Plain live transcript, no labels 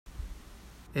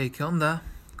Hey, ¿qué onda?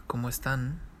 ¿Cómo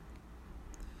están?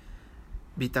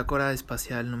 Bitácora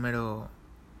espacial número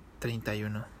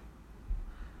 31.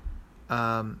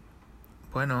 Am,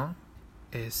 bueno,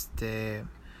 este...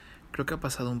 Creo que ha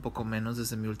pasado un poco menos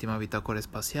desde mi última bitácora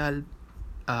espacial.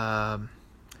 Am,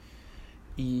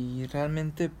 y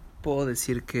realmente puedo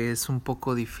decir que es un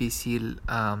poco difícil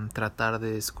tratar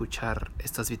de escuchar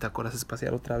estas bitácoras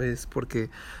espaciales otra vez porque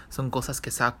son cosas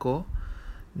que saco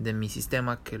de mi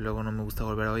sistema que luego no me gusta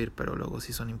volver a oír, pero luego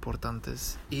sí son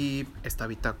importantes. Y esta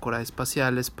bitácora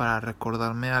espacial es para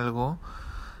recordarme algo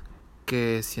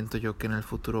que siento yo que en el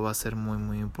futuro va a ser muy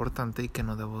muy importante y que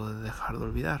no debo de dejar de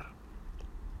olvidar.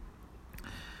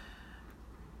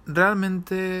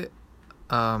 Realmente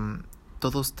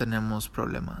todos tenemos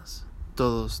problemas.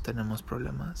 Todos tenemos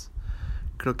problemas.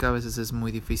 Creo que a veces es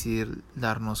muy difícil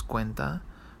darnos cuenta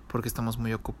porque estamos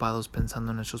muy ocupados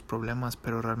pensando en esos problemas,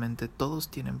 pero realmente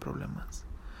todos tienen problemas.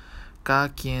 Cada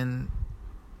quien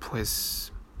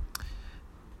pues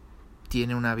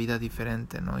tiene una vida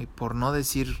diferente, ¿no? Y por no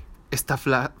decir esta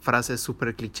frase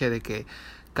súper cliché de que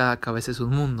cada cabeza es un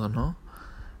mundo, ¿no?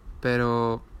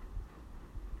 Pero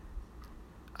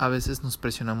a veces nos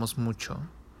presionamos mucho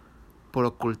por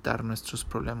ocultar nuestros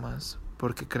problemas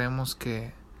porque creemos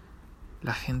que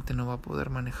la gente no va a poder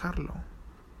manejarlo.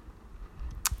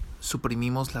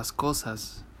 Suprimimos las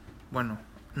cosas. Bueno,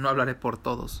 no hablaré por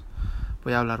todos,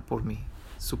 voy a hablar por mí.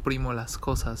 Suprimo las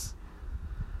cosas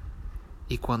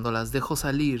y cuando las dejo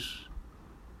salir,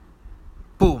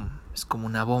 ¡pum! Es como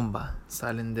una bomba,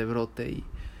 salen de brote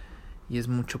y es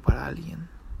mucho para alguien.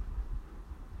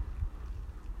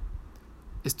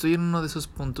 Estoy en uno de esos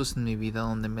puntos en mi vida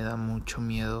donde me da mucho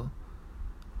miedo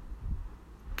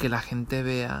que la gente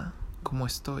vea cómo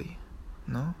estoy,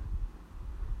 ¿no?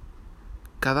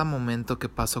 Cada momento que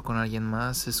paso con alguien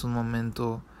más es un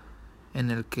momento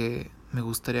en el que me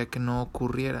gustaría que no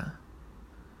ocurriera,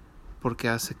 porque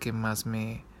hace que más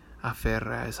me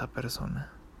aferre a esa persona.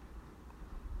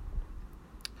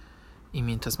 Y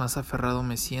mientras más aferrado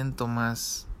me siento,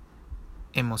 más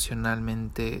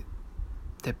emocionalmente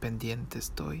dependiente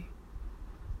estoy.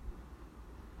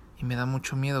 Y me da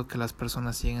mucho miedo que las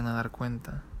personas lleguen a dar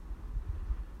cuenta,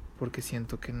 porque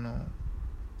siento que no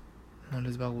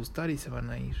les va a gustar y se van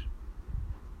a ir.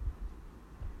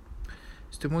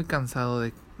 Estoy muy cansado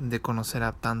de conocer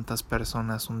a tantas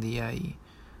personas un día y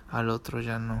al otro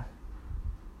ya no.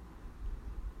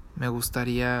 Me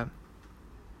gustaría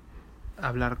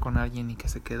hablar con alguien y que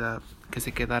se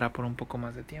quedara por un poco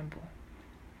más de tiempo.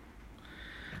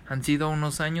 Han sido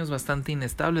unos años bastante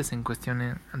inestables en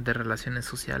cuestiones de relaciones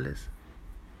sociales.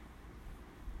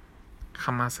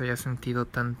 Jamás había sentido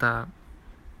tanta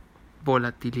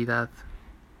volatilidad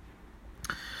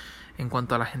en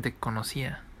cuanto a la gente que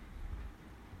conocía.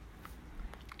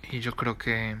 Y yo creo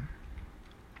que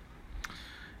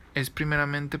es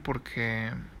primeramente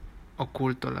porque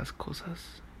oculto las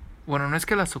cosas. Bueno, no es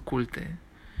que las oculte,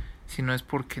 sino es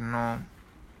porque no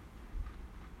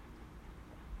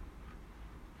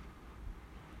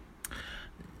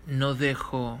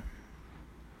dejo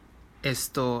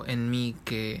esto en mí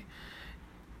que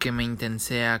me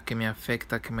intensea, que me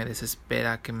afecta, que me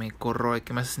desespera, que me corroe,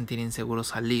 que me hace sentir inseguro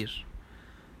salir.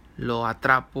 Lo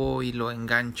atrapo y lo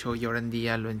engancho y ahora en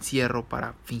día lo encierro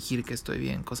para fingir que estoy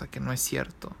bien, cosa que no es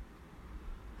cierto.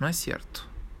 No es cierto.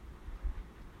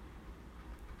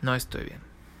 No estoy bien.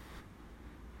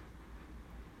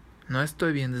 No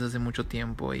estoy bien desde hace mucho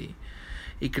tiempo y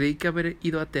creí que haber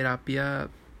ido a terapia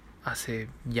hace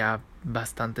ya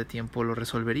bastante tiempo lo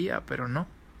resolvería, pero no.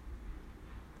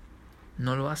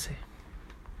 No lo hace.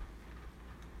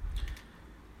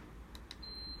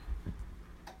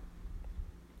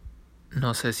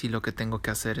 No sé si lo que tengo que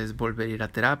hacer es volver a ir a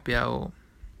terapia o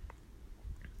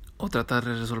tratar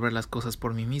de resolver las cosas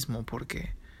por mí mismo,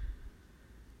 porque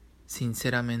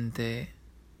sinceramente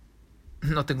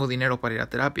no tengo dinero para ir a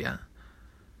terapia.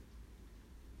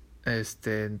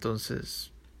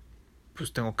 Entonces,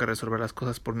 pues tengo que resolver las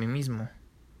cosas por mí mismo.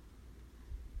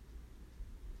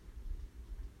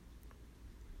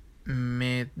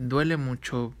 Me duele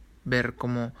mucho ver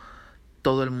cómo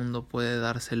todo el mundo puede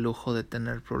darse el lujo de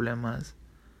tener problemas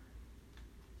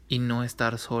y no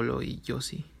estar solo y yo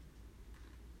sí.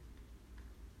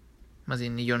 Más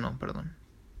bien, y yo no, perdón.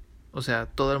 O sea,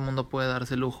 todo el mundo puede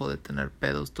darse el lujo de tener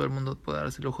pedos, todo el mundo puede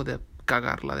darse el lujo de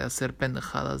cagarla, de hacer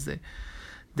pendejadas,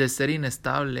 de ser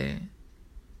inestable.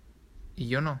 Y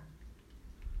yo no.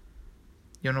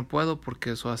 Yo no puedo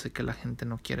porque eso hace que la gente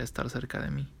no quiera estar cerca de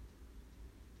mí.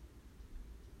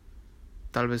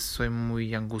 Tal vez soy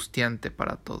muy angustiante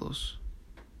para todos.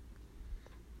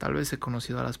 Tal vez he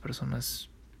conocido a las personas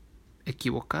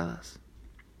equivocadas.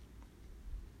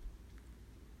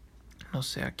 no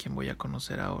sé a quién voy a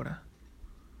conocer ahora.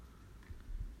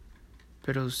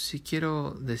 Pero sí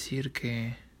quiero decir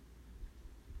que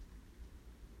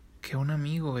un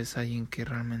amigo es alguien que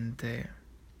realmente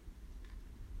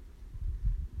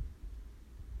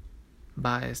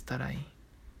va a estar ahí.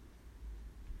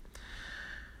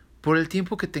 Por el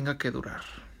tiempo que tenga que durar.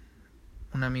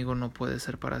 Un amigo no puede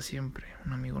ser para siempre,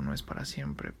 un amigo no es para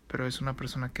siempre, pero es una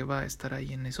persona que va a estar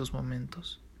ahí en esos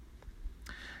momentos.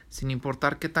 Sin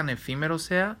importar qué tan efímero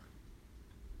sea,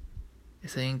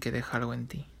 es alguien que deja algo en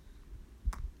ti.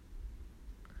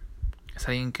 Es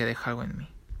alguien que deja algo en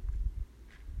mí.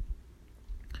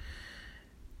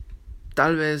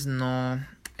 Tal vez no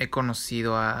he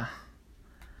conocido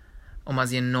o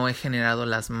más bien no he generado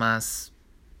las más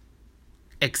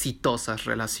exitosas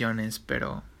relaciones,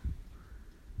 pero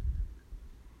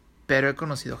he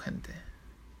conocido gente.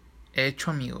 He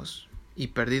hecho amigos y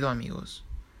perdido amigos,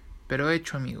 pero he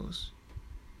hecho amigos.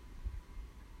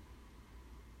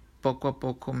 Poco a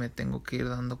poco me tengo que ir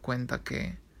dando cuenta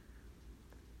que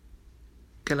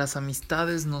las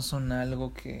amistades no son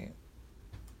algo que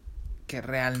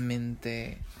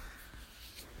realmente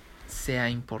sea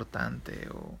importante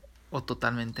o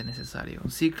totalmente necesario.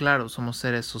 Sí, claro, somos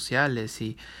seres sociales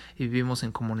y vivimos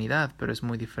en comunidad, pero es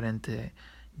muy diferente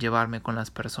llevarme con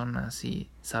las personas y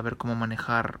saber cómo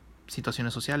manejar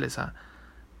situaciones sociales a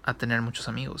tener muchos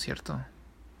amigos, ¿cierto?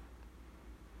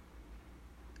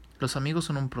 Los amigos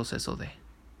son un proceso de...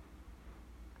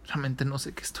 Realmente no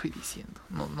sé qué estoy diciendo.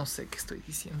 No sé qué estoy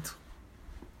diciendo.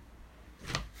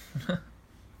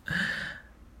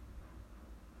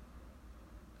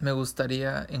 Me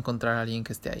gustaría encontrar a alguien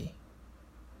que esté ahí.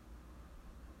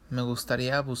 Me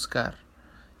gustaría buscar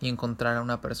y encontrar a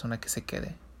una persona que se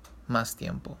quede más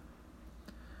tiempo.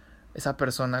 Esa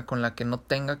persona con la que no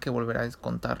tenga que volver a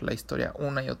contar la historia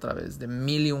una y otra vez de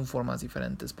 1001 formas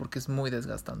diferentes, porque es muy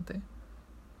desgastante.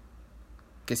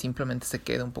 Que simplemente se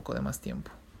quede un poco de más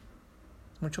tiempo.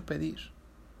 Es mucho pedir.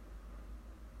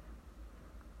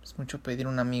 Es mucho pedir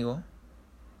un amigo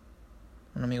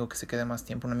que se quede más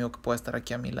tiempo, un amigo que pueda estar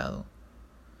aquí a mi lado.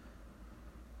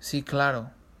 Sí,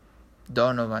 claro,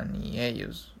 Donovan y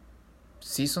ellos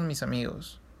sí son mis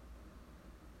amigos,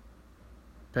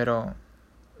 pero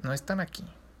no están aquí.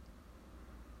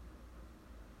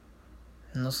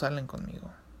 No salen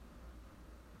conmigo.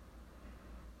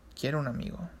 Quiero un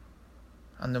amigo.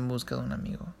 Ando en busca de un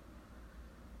amigo.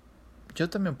 Yo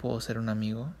también puedo ser un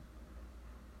amigo.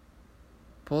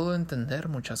 Puedo entender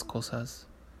muchas cosas.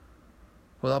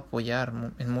 Puedo apoyar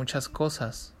en muchas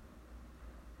cosas.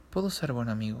 Puedo ser buen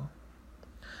amigo.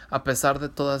 A pesar de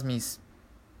todas mis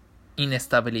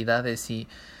inestabilidades y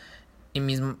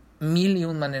mis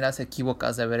 1001 maneras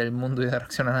equívocas de ver el mundo y de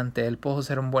reaccionar ante él, puedo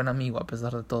ser un buen amigo a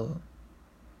pesar de todo.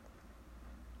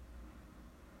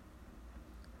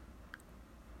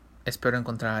 Espero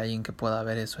encontrar a alguien que pueda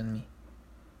ver eso en mí.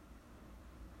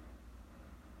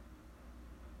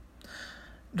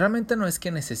 Realmente no es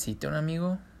que necesite un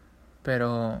amigo,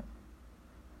 pero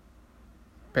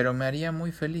me haría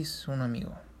muy feliz un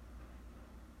amigo.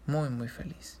 Muy, muy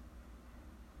feliz.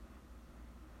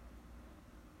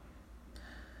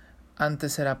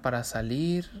 Antes era para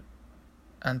salir,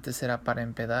 antes era para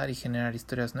empedar y generar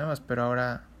historias nuevas, pero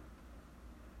ahora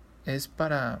es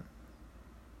para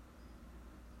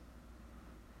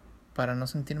no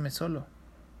sentirme solo.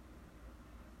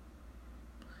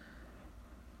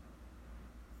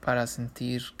 Para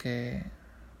sentir que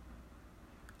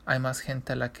hay más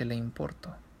gente a la que le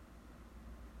importo.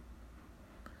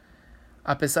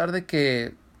 A pesar de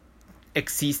que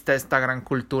exista esta gran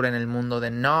cultura en el mundo de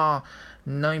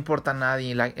no importa a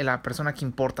nadie, la persona que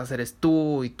importas eres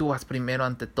tú, y tú vas primero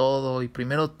ante todo, y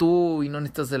primero tú, y no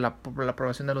necesitas de la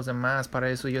aprobación de los demás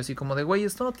para eso. Y yo así como de, güey,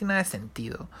 esto no tiene nada de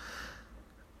sentido.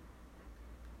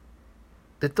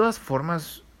 De todas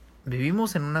formas,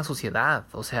 vivimos en una sociedad,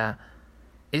 o sea,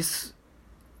 es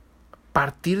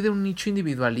partir de un nicho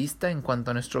individualista en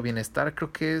cuanto a nuestro bienestar.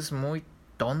 Creo que es muy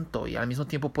tonto y al mismo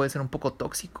tiempo puede ser un poco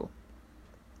tóxico,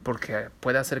 porque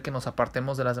puede hacer que nos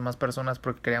apartemos de las demás personas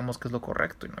porque creamos que es lo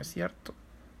correcto y no es cierto.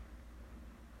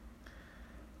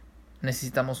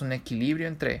 Necesitamos un equilibrio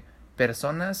entre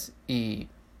personas y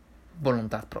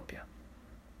voluntad propia.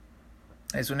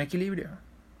 Es un equilibrio.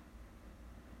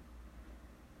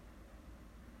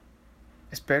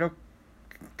 Espero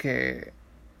que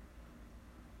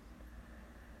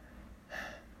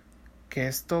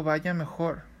esto vaya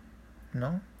mejor,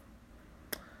 ¿no?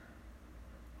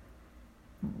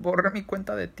 Borré mi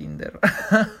cuenta de Tinder.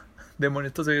 Demonio,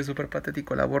 esto se ve súper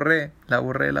patético. La borré. La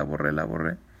borré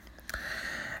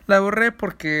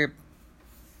porque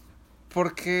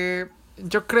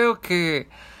yo creo que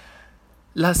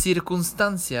Las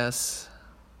circunstancias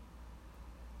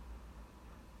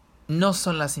no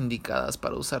son las indicadas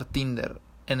para usar Tinder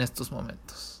en estos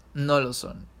momentos. No lo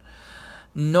son.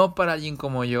 No para alguien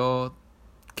como yo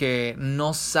que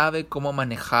no sabe cómo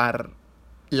manejar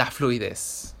la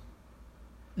fluidez.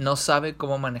 No sabe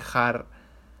cómo manejar,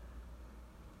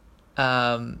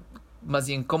 más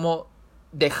bien cómo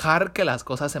dejar que las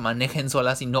cosas se manejen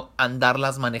solas y no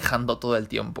andarlas manejando todo el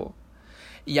tiempo.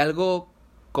 Y algo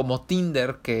como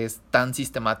Tinder, que es tan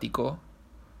sistemático,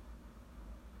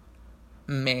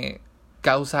 me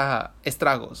causa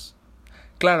estragos.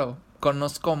 Claro,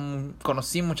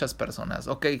 conocí muchas personas.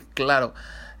 Ok, claro.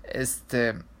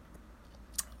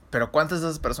 Pero ¿cuántas de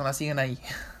esas personas siguen ahí?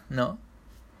 ¿No?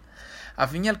 A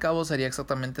fin y al cabo sería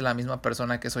exactamente la misma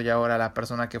persona que soy ahora, la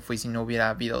persona que fui si no hubiera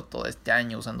habido todo este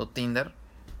año usando Tinder.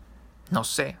 No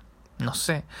sé.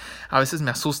 A veces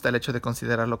me asusta el hecho de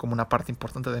considerarlo como una parte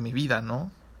importante de mi vida, ¿no?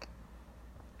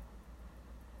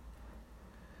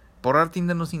 Borrar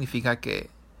Tinder no significa que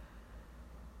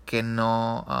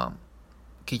no,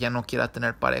 que ya no quiera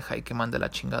tener pareja y que mande la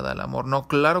chingada al amor. No,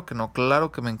 claro que no,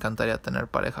 claro que me encantaría tener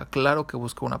pareja, claro que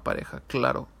busco una pareja,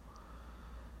 claro.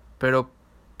 Pero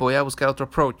voy a buscar otro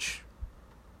approach.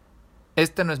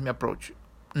 Este no es mi approach,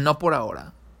 no por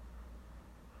ahora.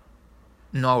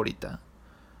 No ahorita.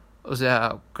 O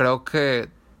sea, creo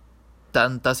que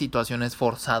tantas situaciones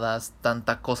forzadas,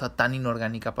 tanta cosa tan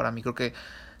inorgánica para mí, creo que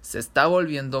se está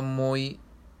volviendo muy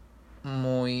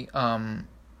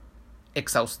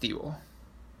exhaustivo.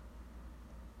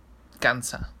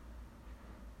 Cansa.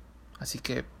 Así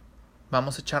que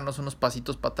vamos a echarnos unos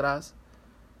pasitos para atrás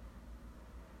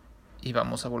y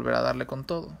vamos a volver a darle con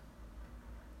todo.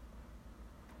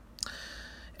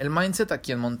 El mindset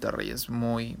aquí en Monterrey es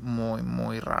muy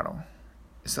raro.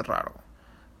 Es raro.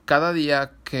 Cada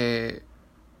día que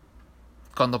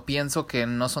cuando pienso que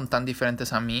no son tan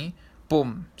diferentes a mí,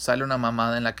 pum, sale una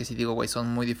mamada en la que sí digo, güey,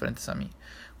 son muy diferentes a mí.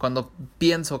 Cuando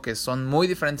pienso que son muy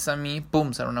diferentes a mí,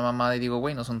 pum, sale una mamada y digo,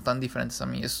 güey, no son tan diferentes a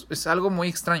mí. Es algo muy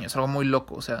extraño, es algo muy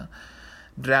loco. O sea,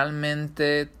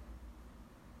 realmente,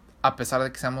 a pesar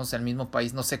de que seamos del mismo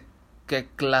país, no sé qué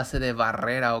clase de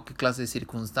barrera o qué clase de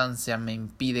circunstancia me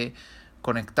impide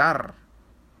conectar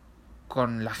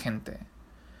con la gente.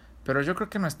 Pero yo creo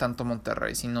que no es tanto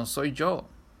Monterrey, sino soy yo.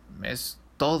 Es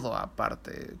todo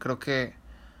aparte. Creo que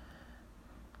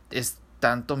es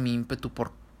tanto mi ímpetu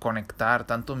por conectar,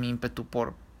 tanto mi ímpetu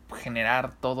por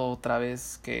generar todo otra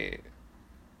vez que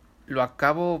lo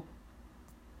acabo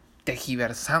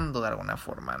tergiversando de alguna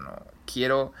forma, ¿no?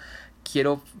 Quiero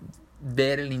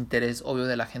ver el interés obvio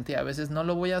de la gente y a veces no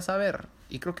lo voy a saber.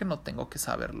 Y creo que no tengo que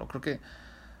saberlo. Creo que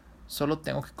solo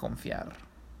tengo que confiar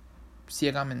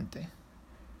ciegamente.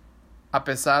 A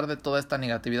pesar de toda esta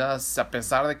negatividad, a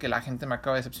pesar de que la gente me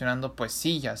acaba decepcionando, pues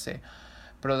sí, ya sé.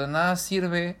 Pero de nada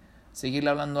sirve seguirle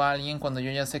hablando a alguien cuando yo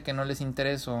ya sé que no les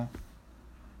intereso.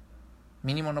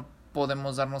 Mínimo no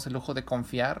podemos darnos el lujo de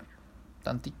confiar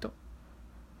tantito.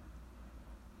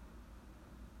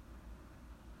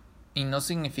 Y no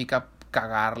significa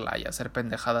cagarla y hacer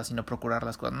pendejadas y no procurar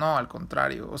las cosas. No, al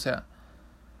contrario. O sea,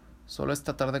 solo es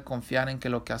tratar de confiar en que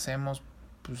lo que hacemos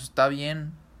pues está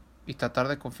bien. Y tratar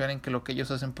de confiar en que lo que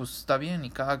ellos hacen pues está bien. Y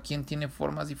cada quien tiene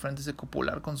formas diferentes de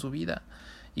copular con su vida.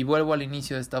 Y vuelvo al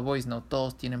inicio de esta voice note.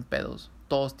 Todos tienen pedos.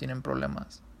 Todos tienen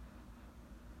problemas.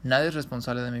 Nadie es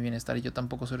responsable de mi bienestar. Y yo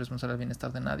tampoco soy responsable del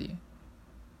bienestar de nadie.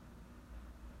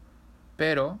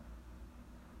 Pero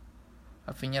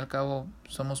al fin y al cabo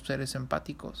somos seres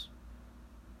empáticos.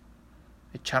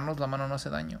 Echarnos la mano no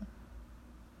hace daño.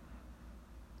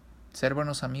 Ser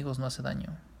buenos amigos no hace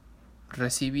daño.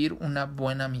 Recibir una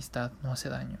buena amistad no hace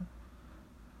daño.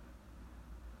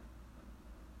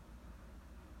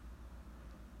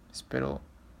 Espero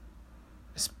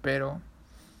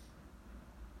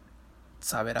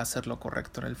saber hacer lo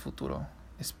correcto en el futuro.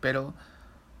 Espero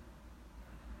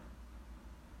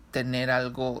tener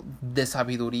algo de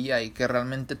sabiduría y que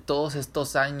realmente todos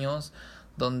estos años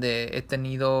donde he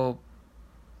tenido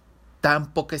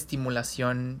tan poca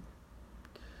estimulación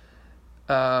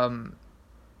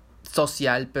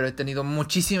social, pero he tenido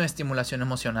muchísima estimulación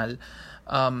emocional,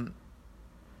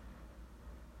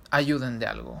 ayuden de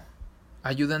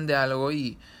algo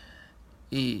y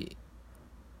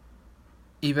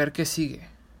ver qué sigue.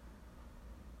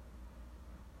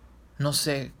 No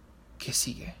sé qué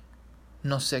sigue,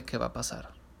 no sé qué va a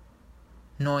pasar,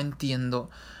 no entiendo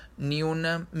ni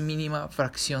una mínima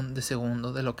fracción de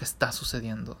segundo de lo que está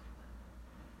sucediendo.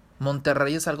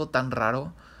 Monterrey es algo tan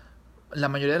raro. La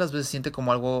mayoría de las veces se siente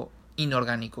como algo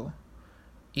inorgánico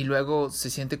y luego se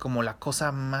siente como la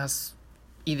cosa más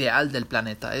ideal del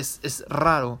planeta. Es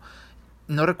raro.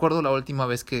 No recuerdo la última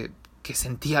vez que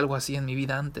sentí algo así en mi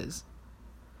vida antes.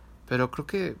 Pero creo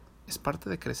que es parte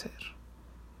de crecer,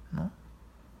 ¿no?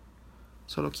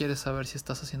 Solo quieres saber si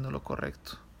estás haciendo lo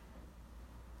correcto.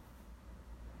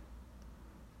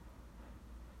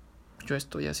 Yo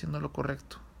estoy haciendo lo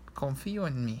correcto. Confío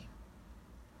en mí.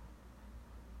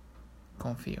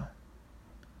 Confío.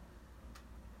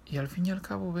 Y al fin y al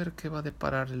cabo ver qué va a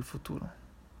deparar el futuro.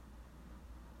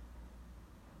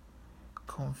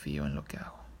 Confío en lo que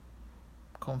hago.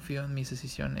 Confío en mis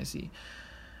decisiones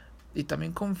y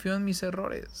también confío en mis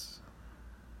errores.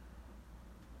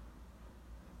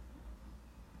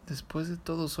 Después de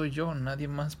todo soy yo, nadie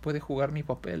más puede jugar mi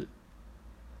papel.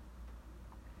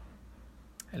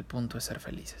 El punto es ser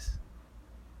felices.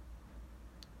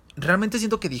 Realmente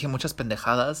siento que dije muchas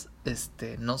pendejadas.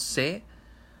 No sé.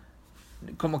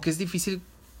 Como que es difícil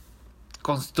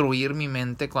construir mi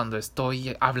mente cuando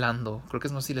estoy hablando. Creo que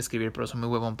es más fácil escribir, pero soy muy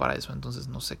huevón para eso. Entonces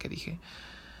no sé qué dije.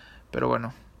 Pero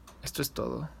bueno, esto es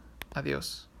todo.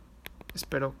 Adiós.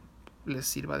 Espero les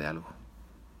sirva de algo.